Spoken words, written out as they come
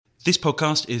This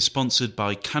podcast is sponsored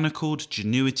by Canaccord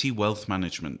Genuity Wealth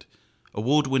Management,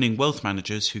 award-winning wealth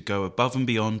managers who go above and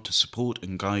beyond to support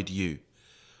and guide you.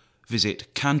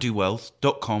 Visit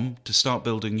candowealth.com to start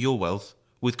building your wealth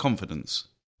with confidence.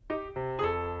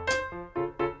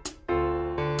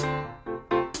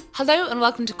 Hello and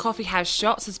welcome to Coffee House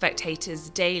Shots, The Spectator's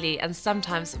daily and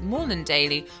sometimes more than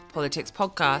daily politics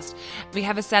podcast. We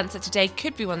have a sense that today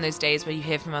could be one of those days where you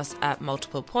hear from us at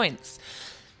multiple points.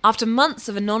 After months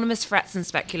of anonymous threats and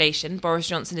speculation, Boris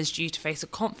Johnson is due to face a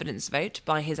confidence vote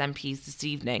by his MPs this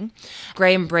evening.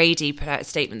 Graham Brady put out a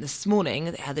statement this morning,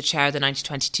 the chair of the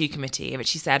 1922 committee, in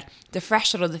which he said the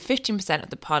threshold of the 15%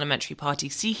 of the parliamentary party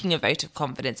seeking a vote of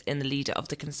confidence in the leader of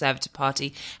the Conservative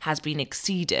Party has been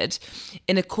exceeded.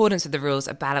 In accordance with the rules,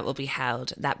 a ballot will be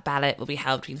held. That ballot will be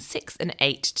held between 6 and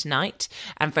 8 tonight,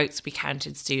 and votes will be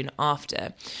counted soon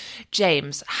after.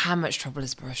 James, how much trouble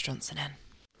is Boris Johnson in?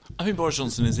 I think Boris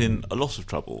Johnson is in a lot of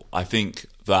trouble. I think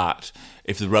that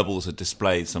if the rebels had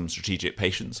displayed some strategic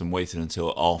patience and waited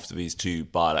until after these two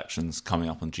by-elections coming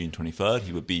up on June 23rd,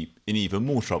 he would be in even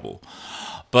more trouble.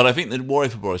 But I think the worry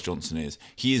for Boris Johnson is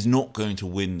he is not going to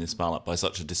win this ballot by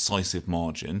such a decisive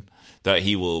margin that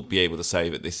he will be able to say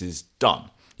that this is done.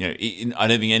 You know, I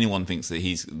don't think anyone thinks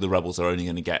that the rebels are only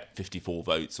going to get 54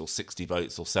 votes or 60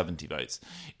 votes or 70 votes.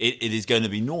 It is going to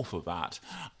be north of that.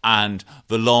 And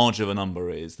the larger the number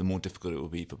is, the more difficult it will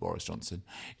be for Boris Johnson.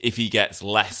 If he gets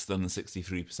less than the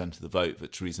 63% of the vote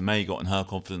that Theresa May got in her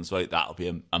confidence vote, that will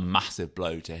be a massive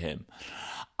blow to him.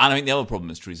 And I think the other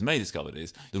problem, as Theresa May discovered,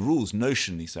 is the rules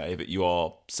notionally say that you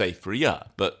are safe for a year,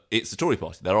 but it's the Tory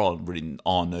party. There really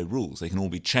are no rules. They can all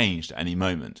be changed at any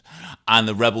moment. And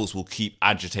the rebels will keep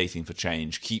agitating for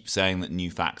change, keep saying that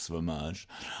new facts have emerged.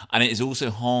 And it is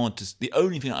also hard to... The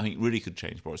only thing I think really could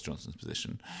change Boris Johnson's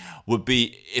position would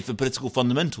be if the political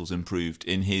fundamentals improved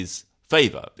in his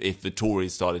favour, if the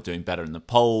Tories started doing better in the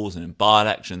polls and in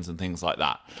by-elections and things like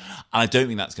that. And I don't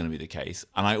think that's going to be the case.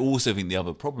 And I also think the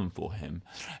other problem for him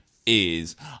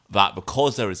is that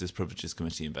because there is this Privileges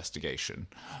Committee investigation,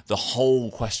 the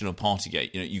whole question of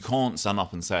Partygate, you can't stand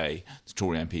up and say to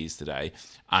Tory MPs today,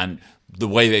 and the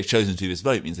way they've chosen to do this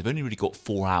vote means they've only really got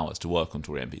 4 hours to work on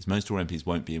Tory MPs. Most Tory MPs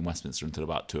won't be in Westminster until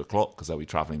about 2 o'clock because they'll be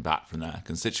travelling back from their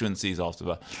constituencies after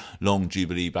the long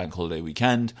Jubilee bank holiday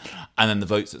weekend, and then the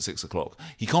vote's at 6 o'clock.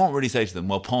 He can't really say to them,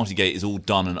 well, Partygate is all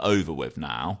done and over with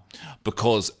now,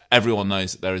 because everyone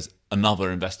knows that there is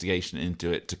another investigation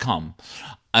into it to come.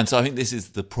 And so I think this is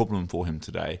the problem for him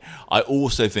today. I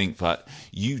also think that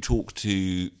you talk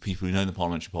to people who know the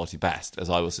parliamentary party best, as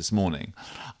I was this morning,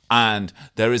 and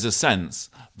there is a sense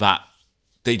that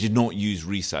they did not use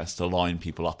recess to line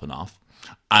people up enough.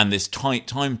 And this tight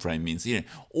time frame means,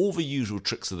 all the usual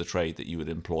tricks of the trade that you would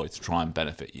employ to try and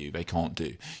benefit you, they can't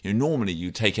do. Normally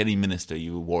you take any minister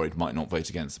you were worried might not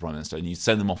vote against the Prime Minister and you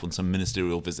send them off on some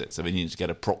ministerial visit, so they needed to get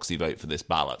a proxy vote for this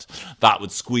ballot. That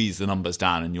would squeeze the numbers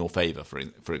down in your favour,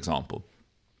 for example.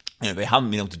 They haven't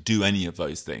been able to do any of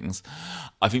those things.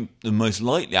 I think the most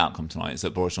likely outcome tonight is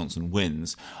that Boris Johnson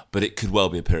wins, but it could well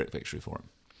be a Pyrrhic victory for him.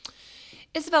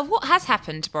 Isabel, what has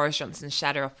happened to Boris Johnson's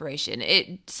shadow operation?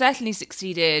 It certainly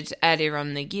succeeded earlier on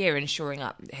in the year in shoring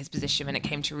up his position when it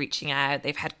came to reaching out.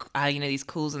 They've had, these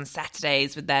calls on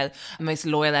Saturdays with their most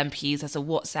loyal MPs. There's a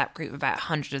WhatsApp group with about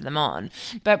 100 of them on.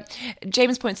 But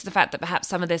James points to the fact that perhaps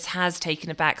some of this has taken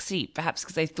a back seat, perhaps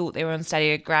because they thought they were on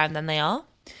steadier ground than they are.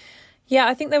 Yeah,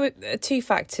 I think there were two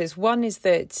factors. One is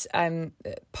that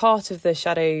part of the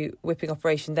shadow whipping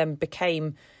operation then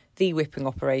became the whipping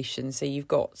operation. So you've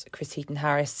got Chris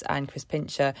Heaton-Harris and Chris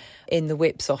Pincher in the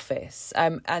whip's office.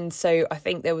 And so I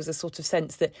think there was a sort of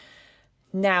sense that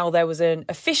now there was an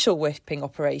official whipping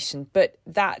operation, but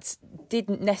that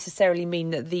didn't necessarily mean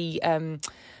that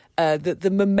the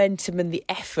momentum and the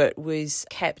effort was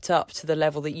kept up to the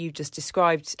level that you just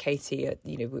described, Katie,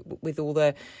 with all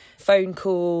the phone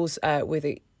calls, with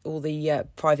all the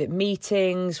private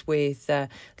meetings, with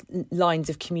lines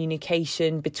of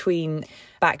communication between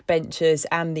backbenchers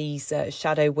and these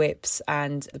shadow whips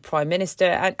and the Prime Minister,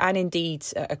 and indeed,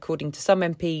 according to some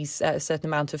MPs, a certain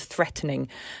amount of threatening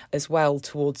as well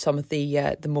towards some of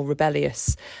the more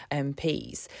rebellious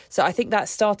MPs. So I think that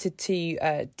started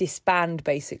to disband,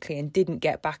 basically, and didn't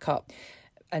get back up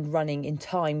and running in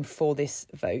time for this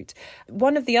vote.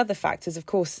 One of the other factors, of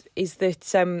course, is that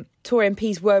Tory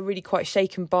MPs were really quite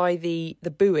shaken by the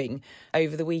booing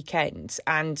over the weekend.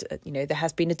 And, there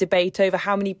has been a debate over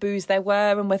how many boos there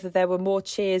were and whether there were more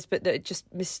cheers, but that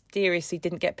just mysteriously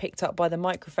didn't get picked up by the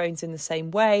microphones in the same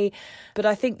way. But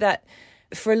I think that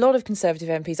for a lot of Conservative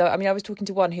MPs, I was talking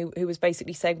to one who was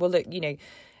basically saying, well, look,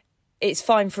 it's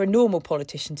fine for a normal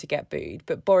politician to get booed,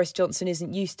 but Boris Johnson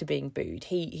isn't used to being booed.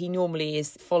 He normally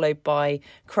is followed by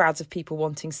crowds of people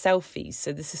wanting selfies.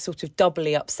 So this is sort of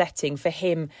doubly upsetting for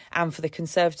him and for the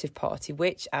Conservative Party,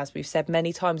 which, as we've said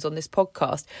many times on this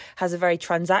podcast, has a very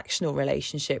transactional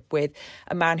relationship with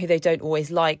a man who they don't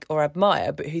always like or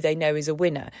admire, but who they know is a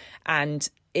winner. And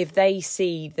if they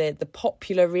see the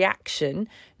popular reaction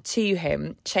to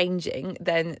him changing,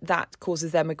 then that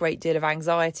causes them a great deal of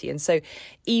anxiety. And so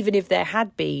even if there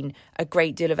had been a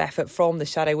great deal of effort from the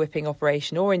shadow whipping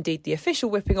operation, or indeed the official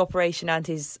whipping operation and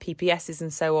his PPSs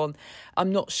and so on,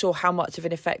 I'm not sure how much of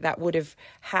an effect that would have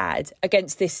had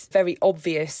against this very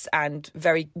obvious and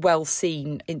very well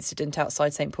seen incident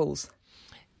outside St Paul's.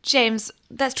 James,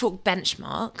 let's talk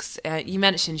benchmarks. You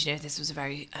mentioned, this was a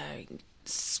very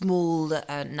small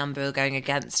number going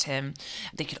against him.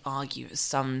 They could argue it was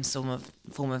some form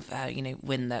of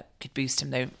win that could boost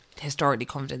him, though historically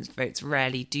confidence votes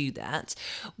rarely do that.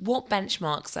 What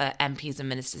benchmarks are MPs and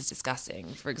ministers discussing?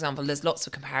 For example, there's lots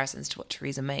of comparisons to what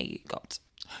Theresa May got.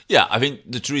 Yeah, I think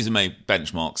the Theresa May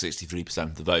benchmark, 63%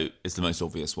 of the vote, is the most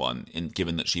obvious one,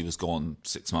 given that she was gone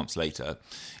 6 months later.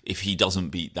 If he doesn't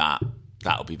beat that,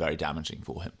 that'll be very damaging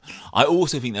for him. I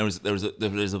also think there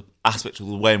is an aspect of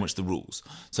the way in which the rules.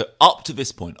 So up to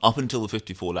this point, up until the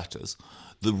 54 letters,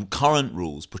 the current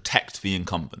rules protect the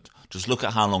incumbent. Just look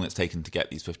at how long it's taken to get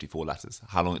these 54 letters,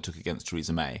 how long it took against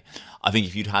Theresa May. I think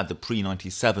if you'd had the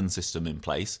pre-97 system in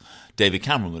place, David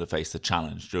Cameron would have faced the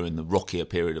challenge during the rockier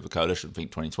period of the coalition, I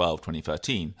think 2012,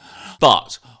 2013.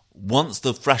 But once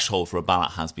the threshold for a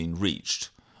ballot has been reached,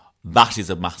 that is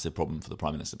a massive problem for the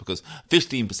Prime Minister, because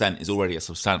 15% is already a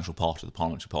substantial part of the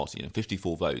parliamentary party.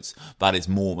 54 votes, that is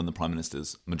more than the Prime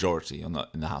Minister's majority in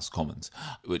the House of Commons,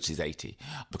 which is 80,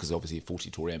 because obviously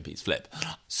 40 Tory MPs flip.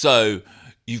 So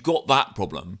you've got that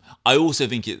problem. I also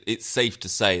think it's safe to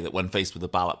say that when faced with a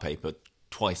ballot paper,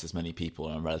 twice as many people,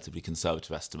 on a relatively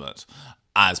conservative estimate,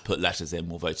 as put letters in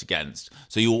will vote against.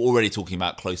 So you're already talking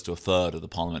about close to a third of the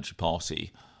parliamentary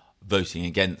party voting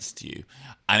against you,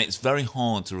 and it's very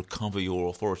hard to recover your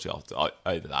authority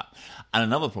over that. And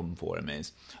another problem for him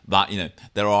is that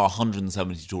there are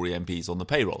 170 Tory MPs on the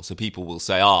payroll, so people will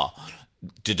say,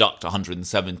 deduct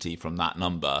 170 from that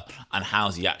number, and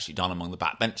how's he actually done among the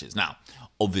backbenchers? Now,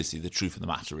 obviously, the truth of the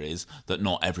matter is that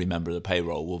not every member of the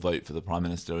payroll will vote for the Prime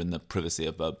Minister in the privacy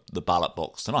of the ballot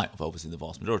box tonight. Obviously, the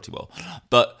vast majority will.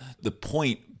 But the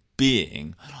point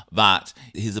being that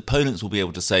his opponents will be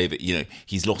able to say that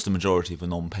he's lost a majority of a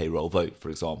non-payroll vote,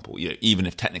 for example, even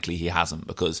if technically he hasn't,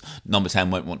 because Number 10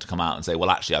 won't want to come out and say,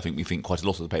 well, actually, I think we think quite a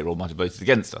lot of the payroll might have voted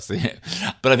against us.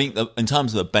 But I think that in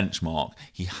terms of a benchmark,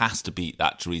 he has to beat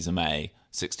that Theresa May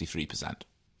 63%.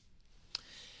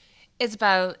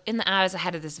 Isabel, in the hours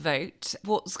ahead of this vote,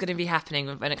 what's going to be happening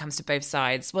when it comes to both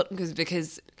sides?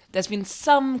 Because there's been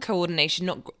some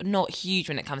coordination, not huge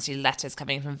when it comes to letters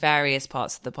coming from various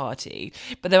parts of the party,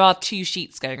 but there are two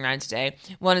sheets going around today.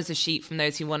 One is a sheet from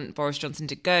those who want Boris Johnson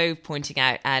to go, pointing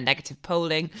out negative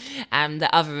polling, and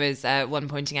the other is one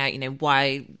pointing out,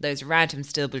 why those around him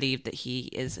still believe that he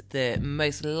is the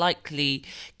most likely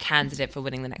candidate for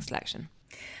winning the next election.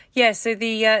 Yeah, so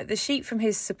the sheet from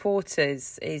his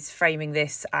supporters is framing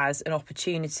this as an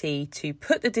opportunity to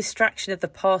put the distraction of the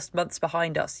past months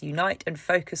behind us, unite and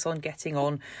focus on getting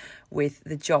on with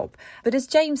the job. But as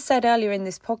James said earlier in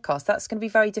this podcast, that's going to be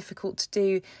very difficult to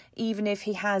do even if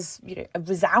he has a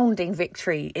resounding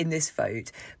victory in this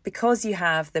vote, because you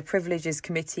have the Privileges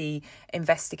Committee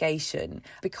investigation,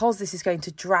 because this is going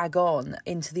to drag on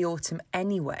into the autumn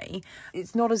anyway.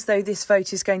 It's not as though this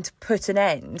vote is going to put an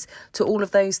end to all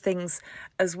of those things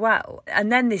as well.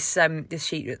 And then this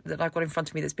sheet that I've got in front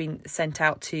of me that's been sent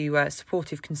out to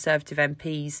supportive Conservative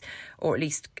MPs, or at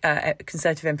least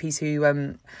Conservative MPs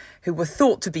who were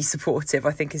thought to be supportive,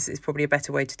 I think is probably a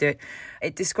better way to do it.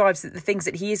 It describes the things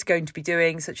that he is going to be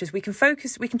doing, such as we can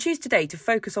choose today to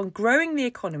focus on growing the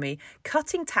economy,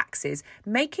 cutting taxes,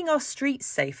 making our streets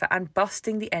safer, and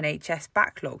busting the NHS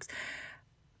backlogs.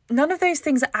 None of those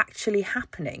things are actually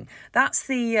happening. That's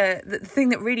the thing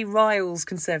that really riles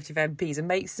Conservative MPs and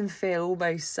makes them feel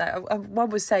almost... one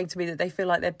was saying to me that they feel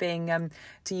like they're being,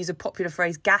 to use a popular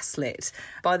phrase, gaslit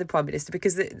by the Prime Minister,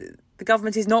 because the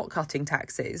government is not cutting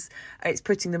taxes. It's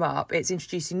putting them up. It's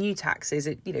introducing new taxes.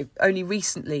 It only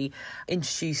recently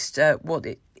introduced what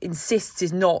it insists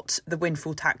is not the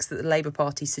windfall tax that the Labour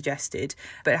Party suggested,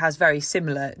 but it has very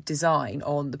similar design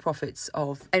on the profits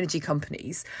of energy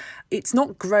companies. It's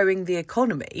not growing the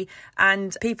economy,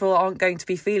 and people aren't going to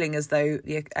be feeling as though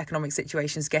the economic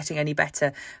situation is getting any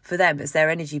better for them as their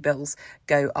energy bills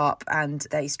go up and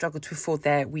they struggle to afford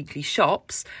their weekly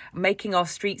shops. Making our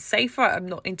streets safer, I'm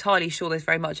not entirely sure there's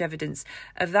very much evidence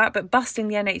of that, but busting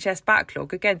the NHS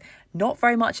backlog, again, not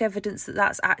very much evidence that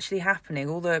that's actually happening.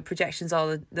 All the projections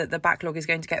are that the backlog is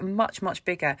going to get much, much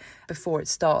bigger before it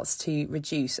starts to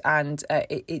reduce, and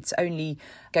it's only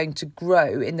going to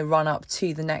grow in the run-up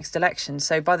to the next election.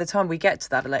 So by the time we get to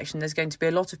that election, there's going to be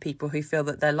a lot of people who feel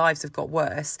that their lives have got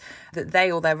worse, that they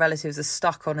or their relatives are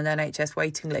stuck on an NHS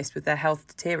waiting list with their health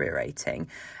deteriorating,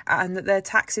 and that their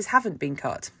taxes haven't been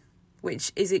cut,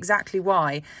 which is exactly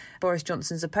why Boris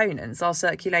Johnson's opponents are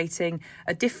circulating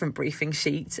a different briefing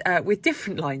sheet with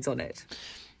different lines on it.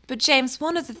 But James,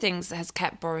 one of the things that has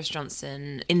kept Boris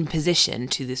Johnson in position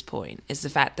to this point is the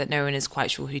fact that no one is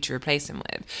quite sure who to replace him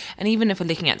with. And even if we're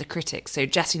looking at the critics, so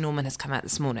Jesse Norman has come out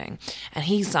this morning and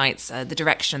he cites the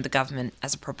direction of the government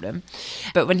as a problem.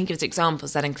 But when he gives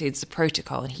examples, that includes the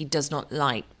protocol, and he does not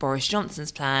like Boris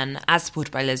Johnson's plan, as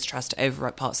supported by Liz Truss, to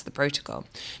overwrite parts of the protocol.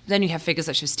 But then you have figures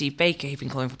such as Steve Baker, who've been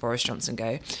calling for Boris Johnson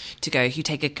to go, who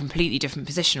take a completely different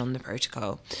position on the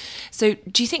protocol. So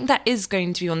do you think that is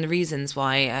going to be one of the reasons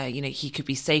why he could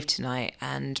be safe tonight,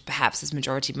 and perhaps his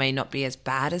majority may not be as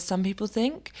bad as some people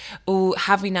think? Or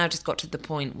have we now just got to the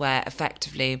point where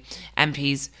effectively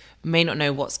MPs may not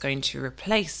know what's going to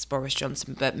replace Boris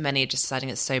Johnson, but many are just deciding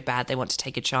it's so bad they want to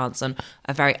take a chance on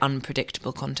a very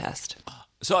unpredictable contest?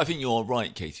 So I think you're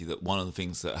right, Katie, that one of the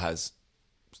things that has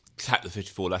kept the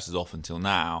 54 letters off until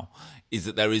now is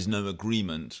that there is no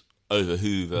agreement over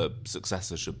who the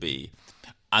successor should be.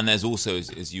 And there's also,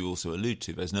 as you also allude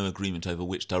to, there's no agreement over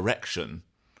which direction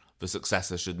the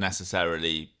successor should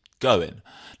necessarily go in.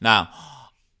 Now,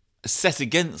 set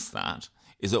against that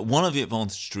is that one of the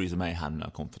advantages Theresa May had in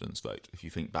her confidence vote, if you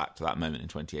think back to that moment in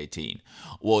 2018,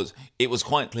 was it was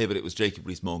quite clear that it was Jacob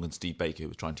Rees-Mogg, Steve Baker who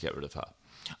was trying to get rid of her.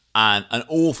 And an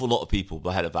awful lot of people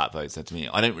ahead of that vote said to me,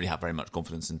 I don't really have very much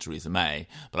confidence in Theresa May,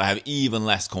 but I have even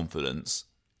less confidence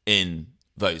in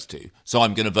those two. So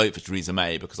I'm going to vote for Theresa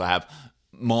May because I have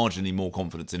marginally more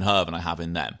confidence in her than I have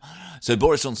in them. So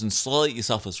Boris Johnson slightly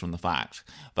suffers from the fact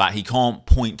that he can't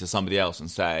point to somebody else and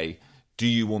say, do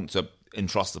you want to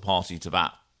entrust the party to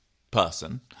that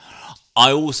person?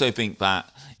 I also think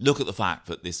that, look at the fact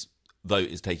that this vote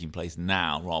is taking place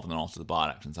now rather than after the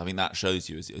by-elections. I think that shows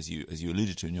you, as you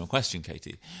alluded to in your question,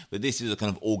 Katie, that this is a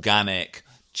kind of organic,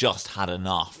 just had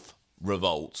enough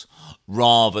revolt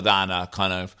rather than a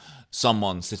kind of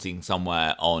someone sitting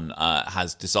somewhere on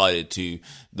has decided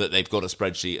that they've got a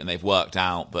spreadsheet and they've worked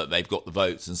out that they've got the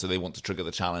votes, and so they want to trigger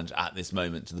the challenge at this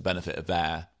moment to the benefit of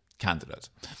their candidate.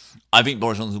 I think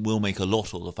Boris Johnson will make a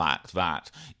lot of the fact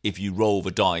that if you roll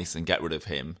the dice and get rid of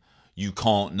him, you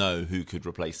can't know who could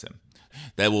replace him.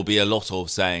 There will be a lot of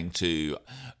saying to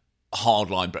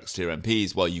hardline Brexiteer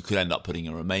MPs, well, you could end up putting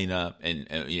a Remainer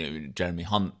in, Jeremy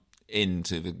Hunt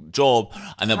into the job,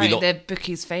 and there'll be their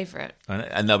bookie's favourite.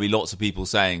 And there'll be lots of people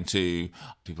saying to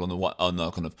people on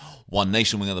the kind of One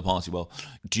Nation wing of the party, well,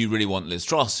 do you really want Liz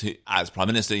Truss, who, as Prime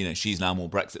Minister, she's now more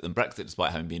Brexit than Brexit,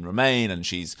 despite having been Remain, and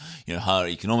she's, her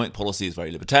economic policy is very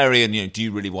libertarian. Do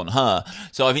you really want her?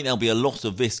 So I think there'll be a lot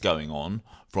of this going on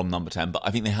from Number 10, but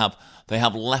I think they have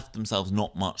left themselves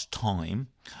not much time,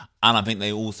 and I think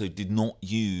they also did not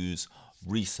use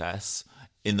recess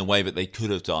in the way that they could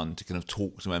have done to kind of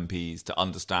talk to MPs to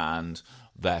understand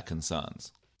their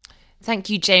concerns.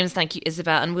 Thank you, James. Thank you,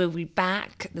 Isabel. And we'll be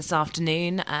back this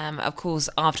afternoon, of course,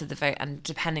 after the vote, and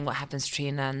depending what happens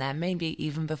between now and then, maybe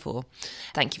even before.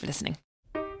 Thank you for listening.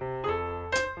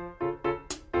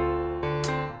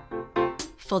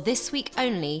 For this week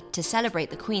only, to celebrate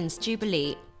the Queen's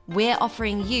Jubilee, we're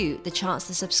offering you the chance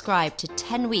to subscribe to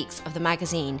 10 weeks of the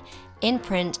magazine, in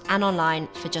print and online,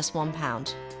 for just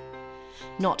 £1.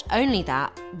 Not only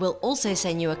that, we'll also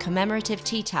send you a commemorative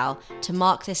tea towel to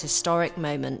mark this historic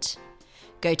moment.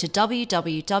 Go to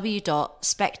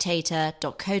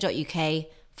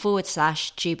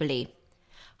www.spectator.co.uk/Jubilee.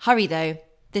 Hurry though,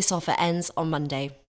 this offer ends on Monday.